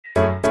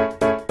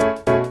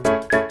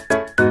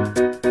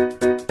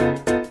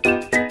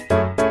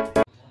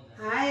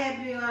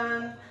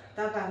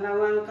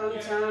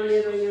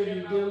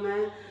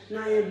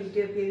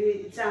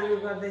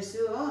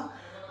गर्दैछु हो।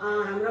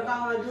 हाम्रो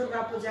गाउँमा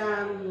दुर्गा पूजा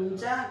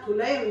हुन्छ,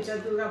 ठुलै हुन्छ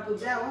दुर्गा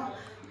पूजा हो।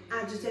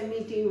 आज चाहिँ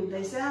मिटिङ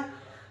हुँदैछ,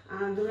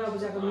 दुर्गा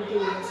पूजाको मिटिङ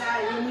हुँदैछ।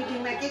 यो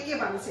मिटिङमा के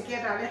भन्छ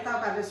केटाहरूले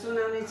तपाईँहरूले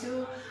सुनाउने छु,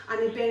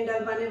 अनि पेन्डल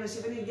बनेपछि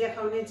पनि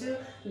देखाउने छु,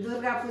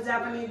 दुर्गा पूजा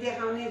पनि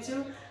देखाउने छु।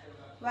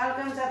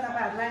 वेलकम छ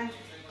तपाईँहरूलाई।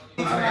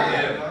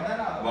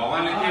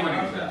 भगवानले के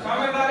भनेको छ?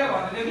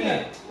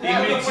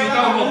 तिमी चित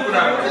म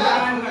पुरा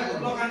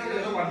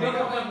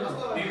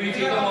तिमी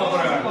चित म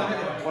पुरा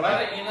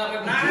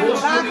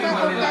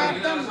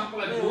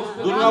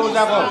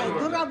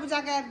दुर्गा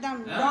पूजाको एकदम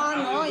डन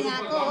हो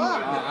यहाँको हो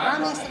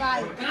रमेश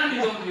राई।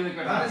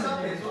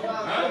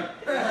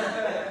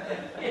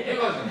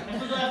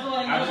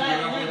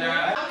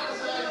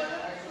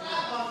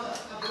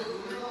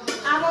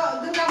 अब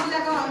दुर्गा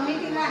पूजाको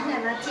मिटिङ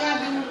राख्नेहरूलाई चिया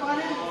दिनु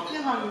पर्यो, के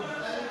भन्नु?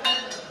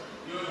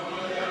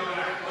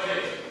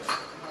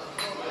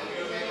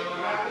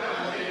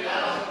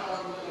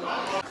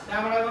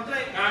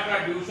 काका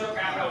दिउँसो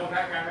काका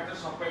उठा काका त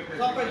सबै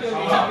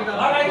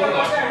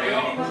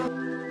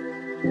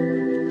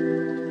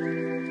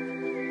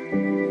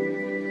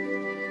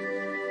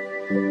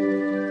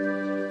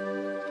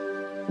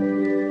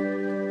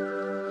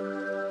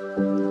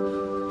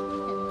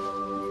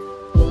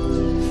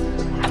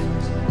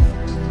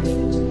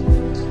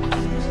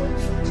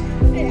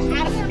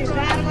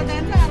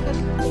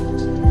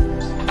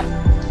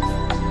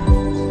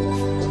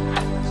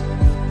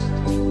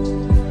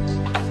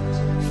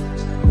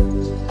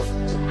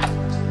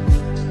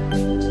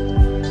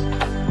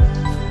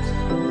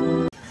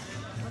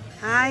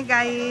हाई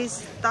गाइस,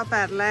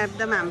 तपाईहरुलाई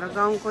एकदम हाम्रो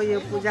गाउँको यो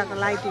पूजाको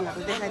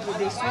लाइटिङहरु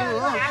देखाइदिँदैछु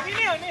हो।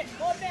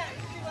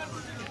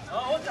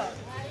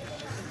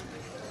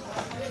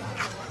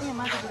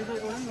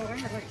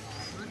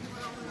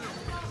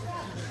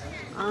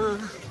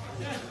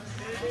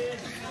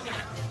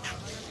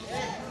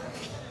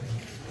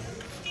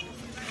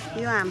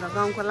 यो हाम्रो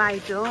गाउँको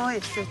लाइट हो,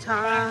 यस्तो छ।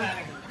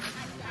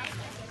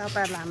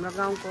 तपाईहरुलाई हाम्रो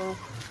गाउँको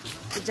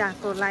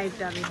पूजाको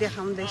लाइटहरु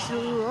देखाउँदैछु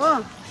हो।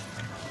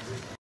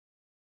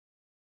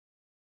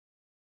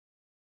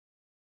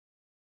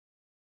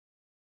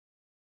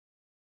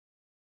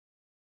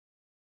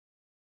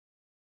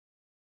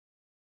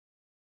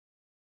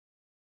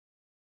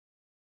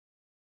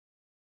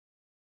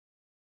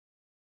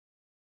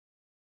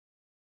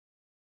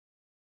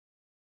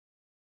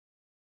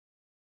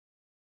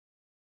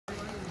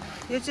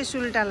 यो चाहिँ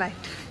सुल्टा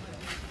लाइट।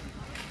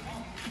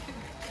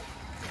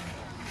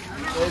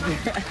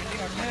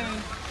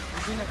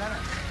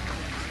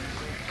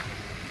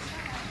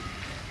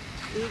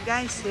 यो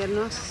गाइस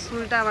हेर्नुहोस्,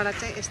 सुल्टाबाट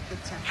चाहिँ यस्तो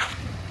छ।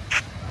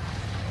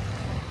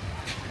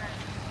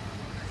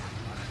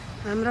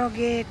 हाम्रो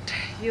गेट,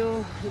 यो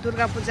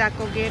दुर्गा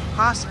पूजाको गेट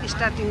फर्स्ट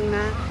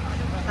स्टार्टिङमा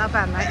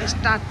तपाईहरुलाई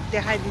स्टार्ट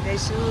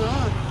देखाइदिँदैछु हो।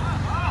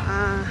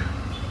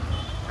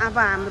 अब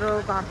हाम्रो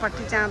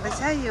घरपट्टि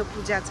जाँदैछ यो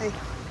पूजा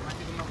चाहिँ।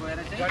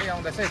 गाडी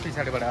आउँदैछ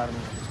पछाडिबाट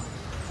आर्मी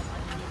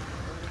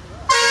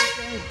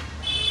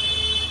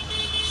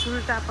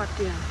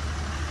सुल्टापट्टि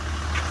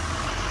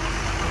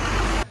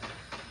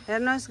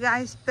हेर्नुहोस्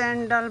गाइस,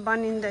 पेन्डल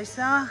बनिँदैछ।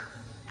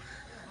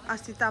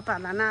 अस्ति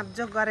तपाईहरुलाई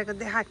नापजोख गरेको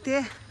देखाएको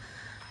थिएँ,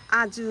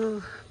 आज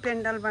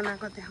पेन्डल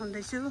बनाएको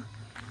देखाउँदैछु।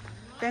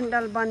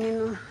 पेन्डल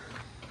बनिनु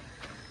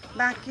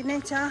बाँकी नै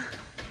छ।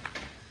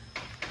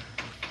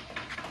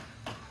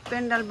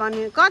 पेन्डल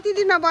बनिनु कति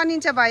दिनमा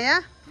बनिन्छ भैया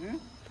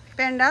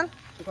पेन्डल?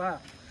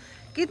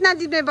 कितना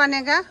दिन में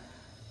बनेगा?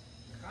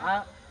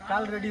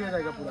 काल रेडी हो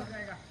जाएगा पूरा।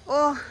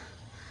 ओह,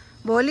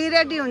 भोलि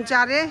रेडी हुन्छ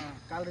अरे?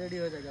 काल रेडी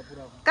हो जाएगा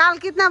पूरा। काल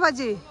कितना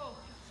बजे?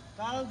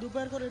 काल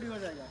दोपहर को रेडी हो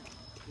जाएगा।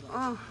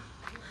 ओह,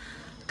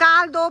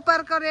 काल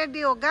दोपहर को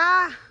रेडी होगा।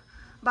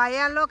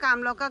 भैया लोग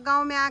हम लोग का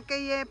गांव में आके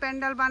ये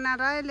पेंडल बना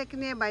रहा है,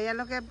 लेकिन ये भैया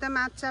लोग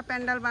एकदम अच्छा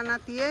पेंडल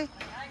बनाती है।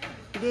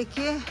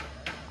 देखिए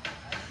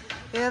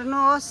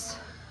हेर्नुहोस्।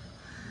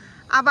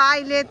 अब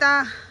अहिले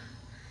त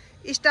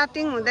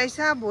स्टार्टिङ हुँदैछ,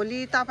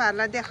 भोलि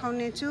तपाईहरुलाई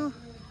देखाउने छु।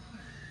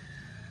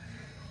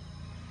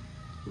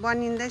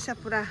 बनिँदैछ,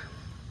 पुरा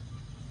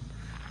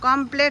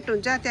कम्प्लिट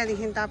हुन्छ,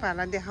 त्यहाँदेखि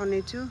तपाईहरुलाई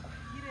देखाउने छु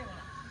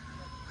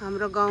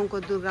हाम्रो गाउँको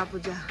दुर्गा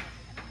पूजा।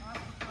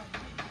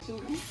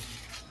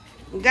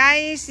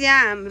 गाइस,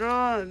 यहाँ हाम्रो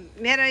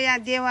मेरो यहाँ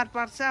देवर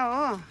पर्छ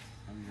हो,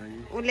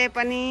 उसले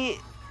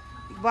पनि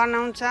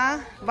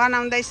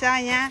बनाउँदैछ।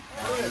 यहाँ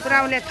पुरा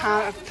उसले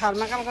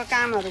थर्मकलको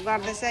कामहरू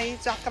गर्दैछ,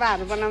 यी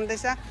चक्राहरू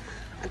बनाउँदैछ।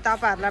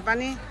 तपाईहरुलाई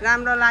पनि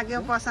राम्रो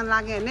लाग्यो, पसन्द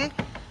लाग्यो भने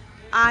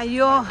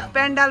यो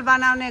पेन्डल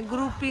बनाउने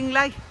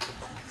ग्रुपिङलाई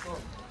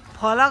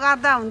फलो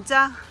गर्दा हुन्छ।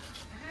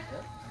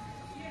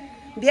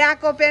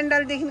 बिहाको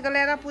पेन्डलदेखिको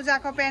लिएर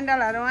पूजाको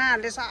पेन्डलहरू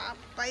उहाँहरूले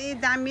सबै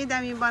दामी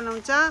दामी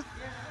बनाउँछ।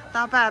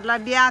 तपाईहरुलाई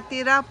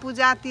बिहातिर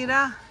पूजातिर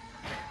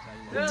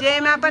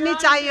जेमा पनि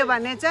चाहियो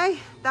भने चाहिँ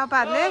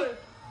तपाईहरुले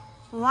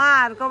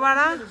उहाँहरुकोबाट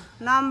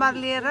नम्बर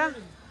लिएर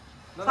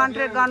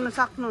कन्ट्याक्ट गर्नु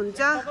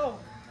सक्नुहुन्छ।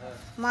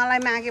 मलाई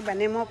माग्यो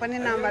भने म पनि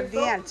नम्बर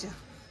दिइहाल्छु।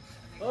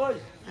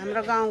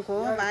 हाम्रो गाउँको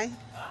हो भाइ।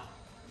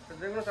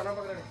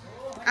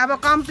 अब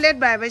कम्प्लिट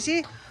भएपछि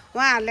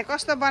उहाँहरूले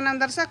कस्तो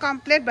बनाउँदो रहेछ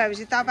कम्प्लिट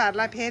भएपछि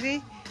तपाईँहरूलाई फेरि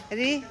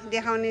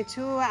देखाउने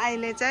छु।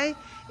 अहिले चाहिँ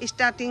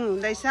स्टार्टिङ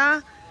हुँदैछ।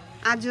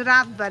 आज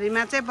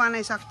रातभरिमा चाहिँ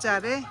बनाइसक्छ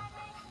अरे।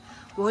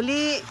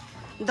 भोलि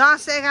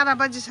 10-11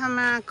 बजीसम्म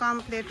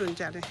कम्प्लिट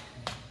हुन्छ अरे।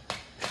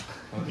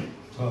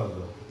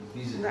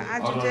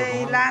 आज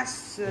चाहिँ लास्ट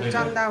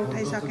चन्दा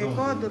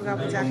उठाइसकेको दुर्गा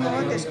पूजाको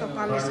त्यसको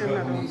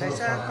कमिसनहरू हुँदैछ।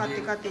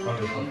 कति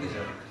उठ्यो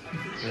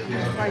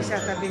पैसा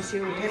त बेसी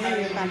उठेन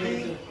योपालि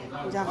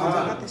जग्गा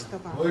जग्गा त्यस्तो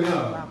भएको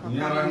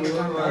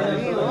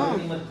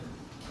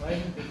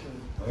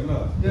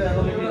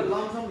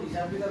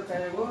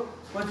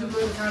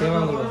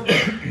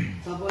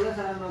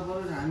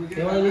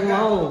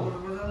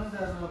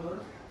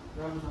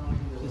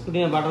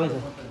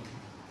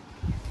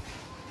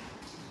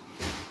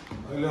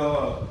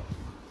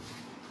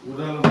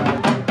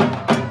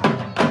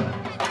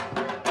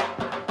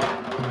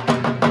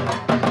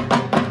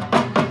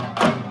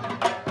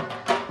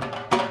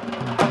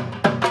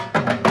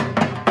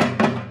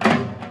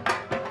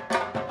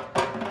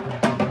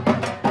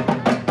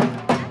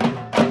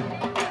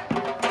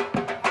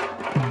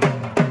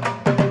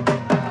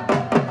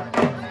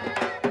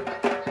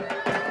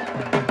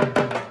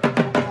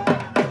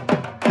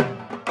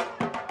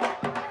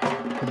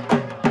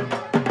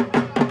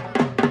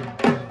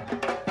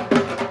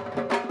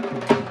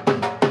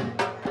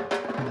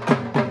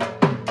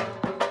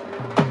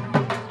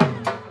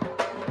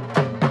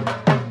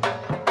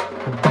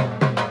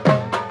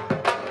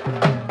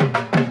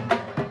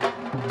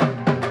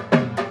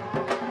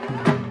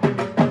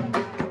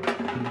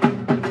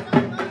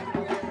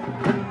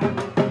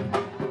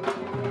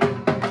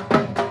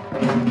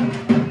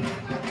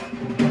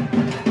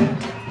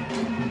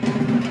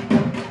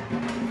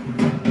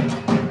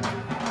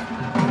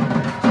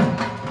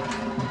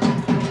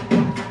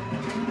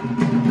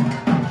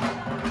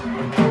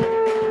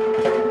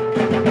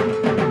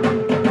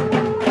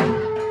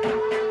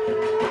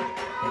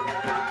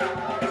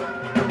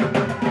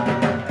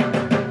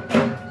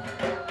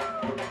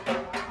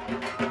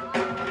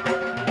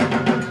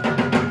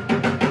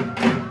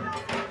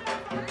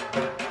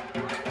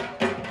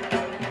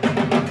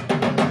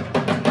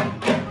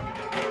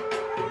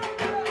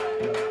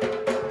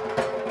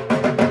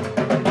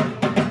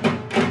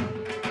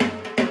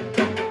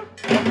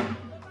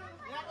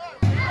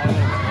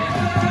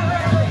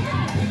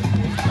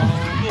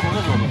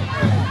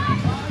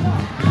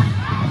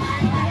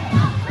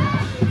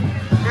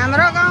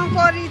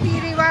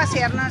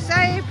हेर्नुहोस्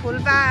है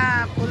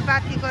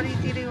फुलपातीको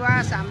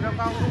रीतिरिवाज हाम्रो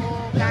गाउँको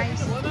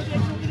गाइस।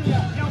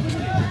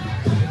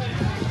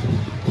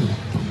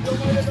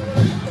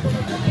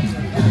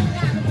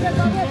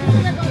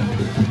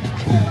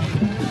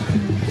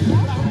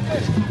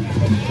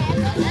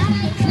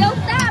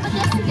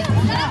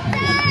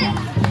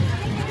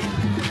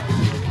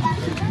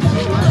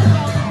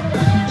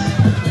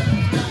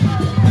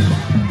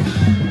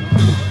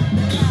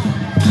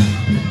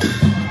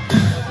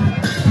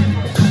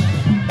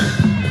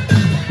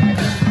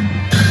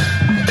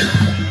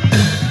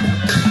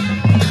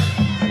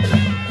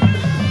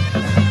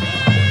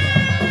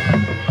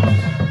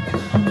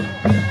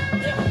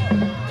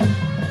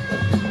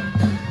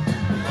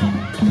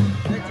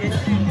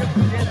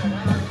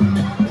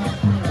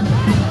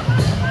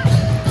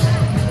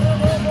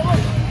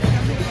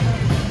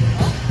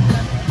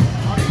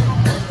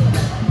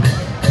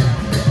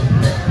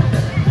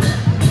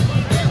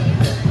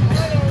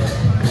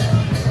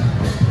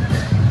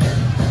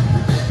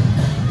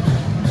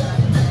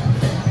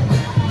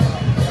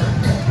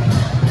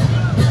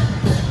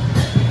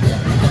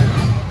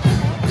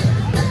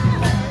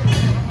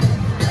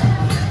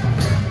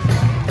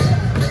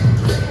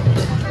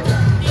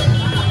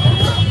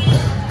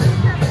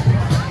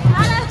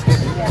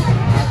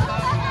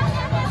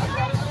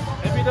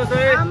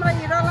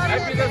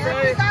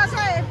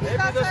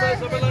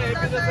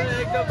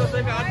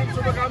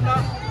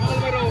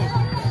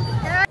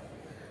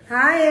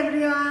 हाई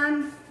एभ्रिवान,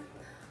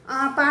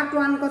 पार्ट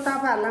 1 को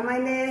तपाईहरुलाई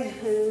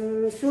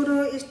मैले सुरु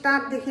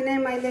स्टार्टदेखि नै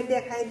मैले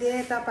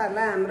देखाइदिएँ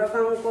तपाईहरुलाई हाम्रो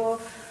गाउँको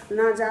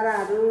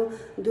नजाराहरू,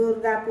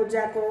 दुर्गा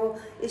पूजाको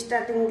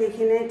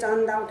स्टार्टिङदेखि नै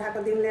चन्दा उठाएको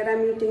दिन लिएर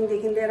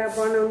मिटिङदेखि लिएर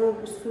बनाउनु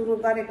सुरु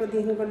गरेको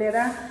दिनको लिएर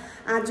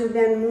आज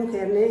बिहान मुख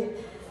हेर्ने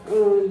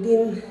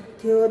दिन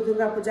थियो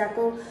दुर्गा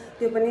पूजाको।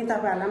 त्यो पनि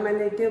तपाईहरुलाई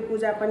मैले त्यो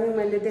पूजा पनि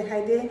मैले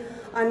देखाइदिएँ।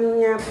 अनि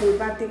यहाँ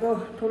फुलपातीको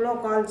ठुलो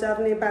कल्चर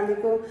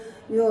नेपालीको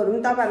योहरू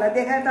पनि तपाईहरुलाई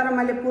देखाएँ, तर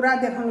मैले पुरा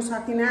देखाउन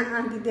सकिनँ,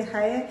 आदि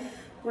देखाएँ।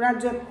 पुरा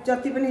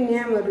जति पनि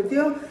नियमहरू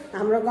थियो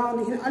हाम्रो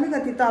गाउँदेखि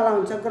अलिकति तल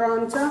हुन्छ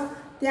ग्राउन्ड छ,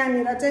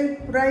 त्यहाँनिर चाहिँ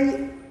पुरै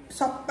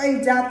सबै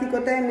जातिको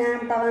चाहिँ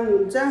नियम पालन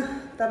हुन्छ,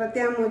 तर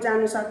त्यहाँ म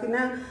जानु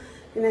सकिनँ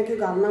किनकि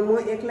घरमा म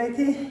एक्लै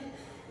थिएँ।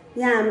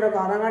 यहाँ हाम्रो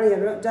घर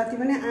अगाडिहरू जति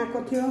पनि आएको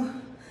थियो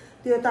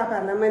त्यो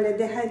तपाईहरुलाई मैले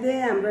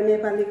देखाइदिएँ हाम्रो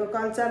नेपालीको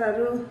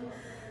कल्चरहरू।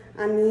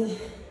 अनि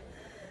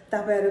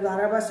तपाईहरु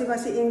घर बसी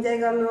बसी इन्जोय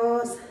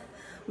गर्नुहोस्,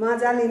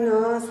 मजा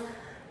लिनुहोस्।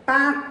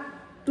 पार्ट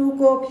 2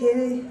 को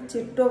फेरि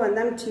छिटो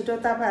भन्दा पनि छिटो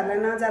तपाईहरुलाई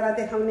नजारा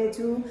देखाउने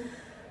छु।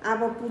 अब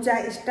पूजा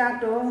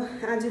स्टार्ट हो,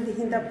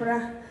 आजदेखि त पुरा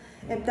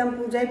एकदम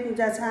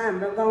पूजा छ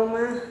हाम्रो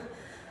गाउँमा।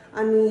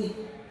 अनि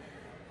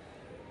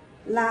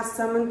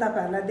लास्टसम्म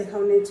तपाईहरुलाई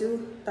देखाउने छु।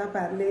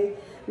 तपाईहरुले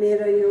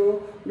मेरो यो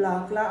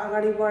ब्लगलाई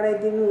अगाडि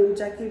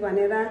बढाइदिनुहुन्छ कि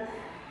भनेर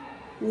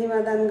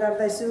निवेदन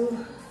गर्दैछु।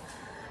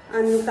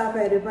 अनि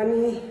तपाईहरु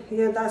पनि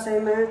यो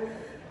दशैंमा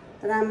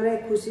राम्रै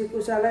खुसी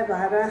कुशलै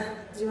भएर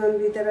जीवन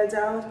बितेर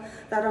जाओस्।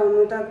 तर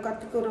हुनु त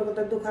कति कुरोको त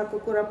दुःखको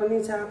कुरा पनि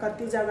छ,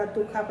 कति जग्गा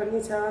दुःख पनि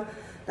छ।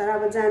 तर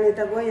अब जाने त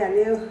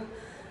गइहाल्यो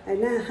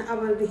हैन।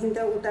 अबदेखि त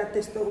उता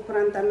त्यस्तो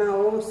उपरान्त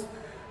नहोस्।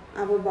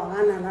 अब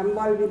भगवानहरुलाई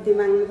बलबुद्धि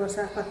माग्नुपर्छ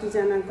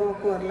कतिजना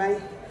गाउँकोहरुलाई,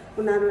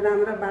 उनीहरु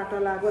राम्रो बाटो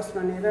लागोस्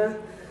भनेर।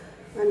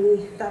 अनि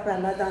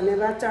तपाईहरुलाई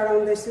धन्यवाद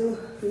चढाउँदैछु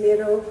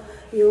मेरो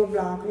यो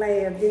ब्लगलाई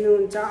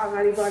हेर्दिनुहुन्छ,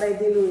 अगाडि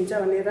बढाइदिनुहुन्छ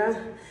भनेर।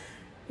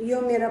 यो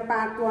मेरो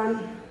पार्ट 1,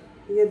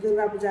 यो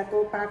दुर्गा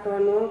पूजाको पार्ट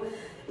 1 हो।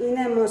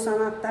 यिनै म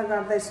समाप्त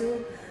गर्दैछु।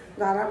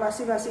 घर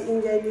बसी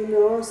इन्जोय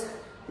लिनुहोस्।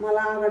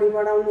 मलाई अगाडि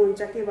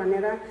बढाउनुहुन्छ कि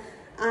भनेर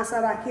आशा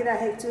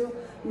राखिरहेको छु।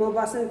 म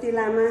बसन्ती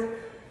लामा,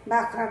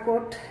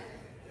 बाख्राकोट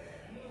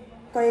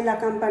कोइला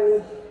कम्पनी।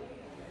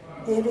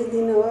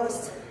 हेरिदिनुहोस्,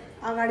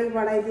 अगाडि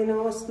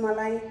बढाइदिनुहोस्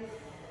मलाई।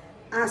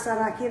 आशा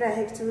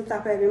राखिरहेको छु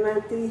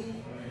तपाईहरुमाथि।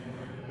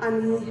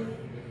 अनि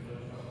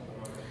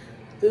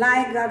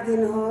लाइक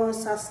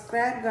गरिदिनुहोस्,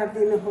 सब्स्क्राइब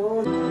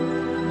गरिदिनुहोस्।